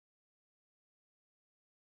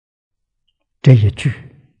这一句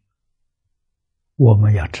我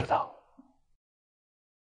们要知道，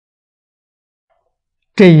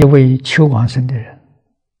这一位求往生的人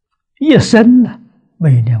一生呢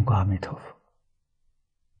没有念过阿弥陀佛，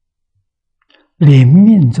临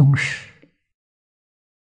命终时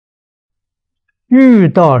遇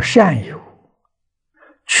到善友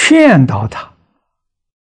劝导他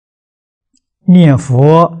念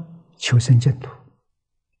佛求生净土，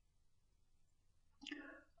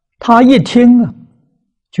他一听啊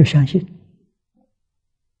就相信，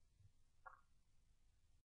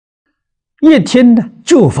一听呢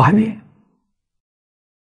就发愿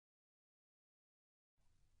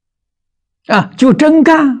就真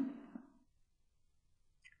干，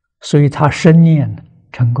所以他十念呢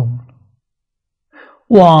成功了，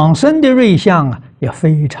往生的瑞相也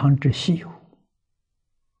非常之稀有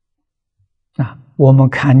我们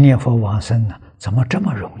看念佛往生呢，怎么这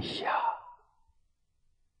么容易呀？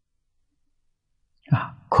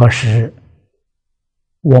可是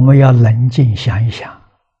我们要冷静想一想，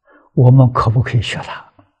我们可不可以学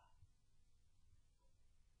他？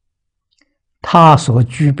他所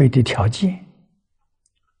具备的条件，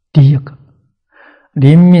第一个，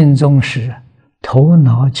临命终时头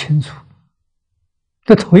脑清楚，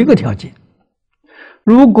这头一个条件。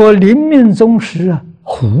如果临命终时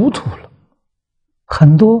糊涂了，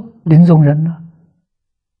很多临终人呢，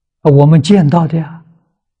我们见到的呀，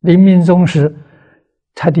临命终时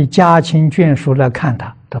他的家亲眷属来看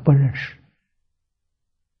他，他不认识。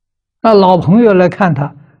老朋友来看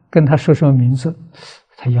他，跟他说什么名字，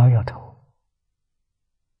他摇摇头。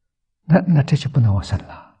那这就不能往生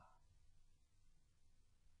了。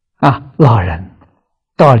老人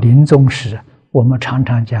到临终时，我们常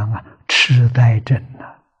常讲痴呆症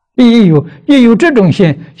一有这种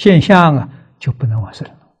现象就不能往生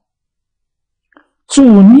了。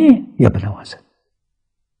助念也不能往生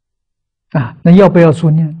那要不要助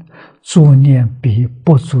念？助念比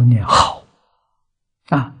不助念好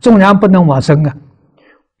纵然不能往生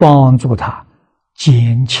帮助他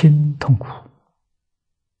减轻痛苦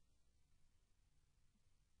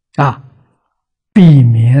避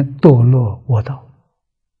免堕落恶道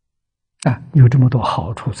有这么多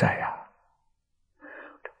好处在呀。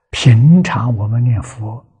平常我们念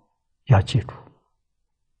佛要记住，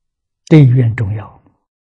对愿重要。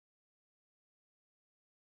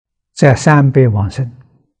在三辈往生、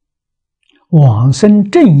往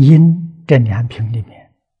生正因这两品里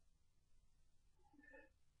面，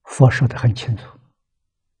佛说得很清楚，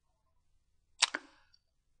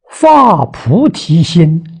发菩提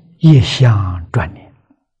心，一向专念。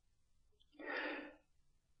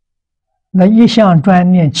那一向专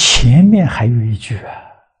念前面还有一句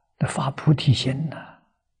发菩提心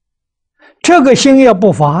这个心要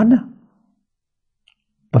不发呢，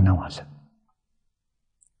不能往生。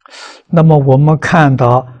那么我们看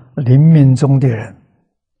到临命终的人，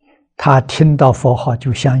他听到佛号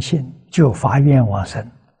就相信，就发愿往生，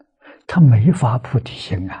他没发菩提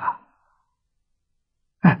心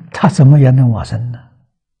他怎么也能往生呢？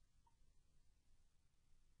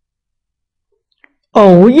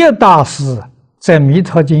藕益大师在《弥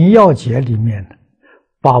陀经要解》里面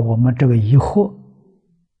把我们这个疑惑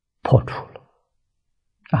破除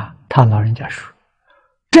了他老人家说，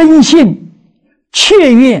真信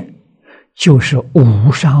切愿就是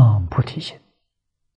无上菩提心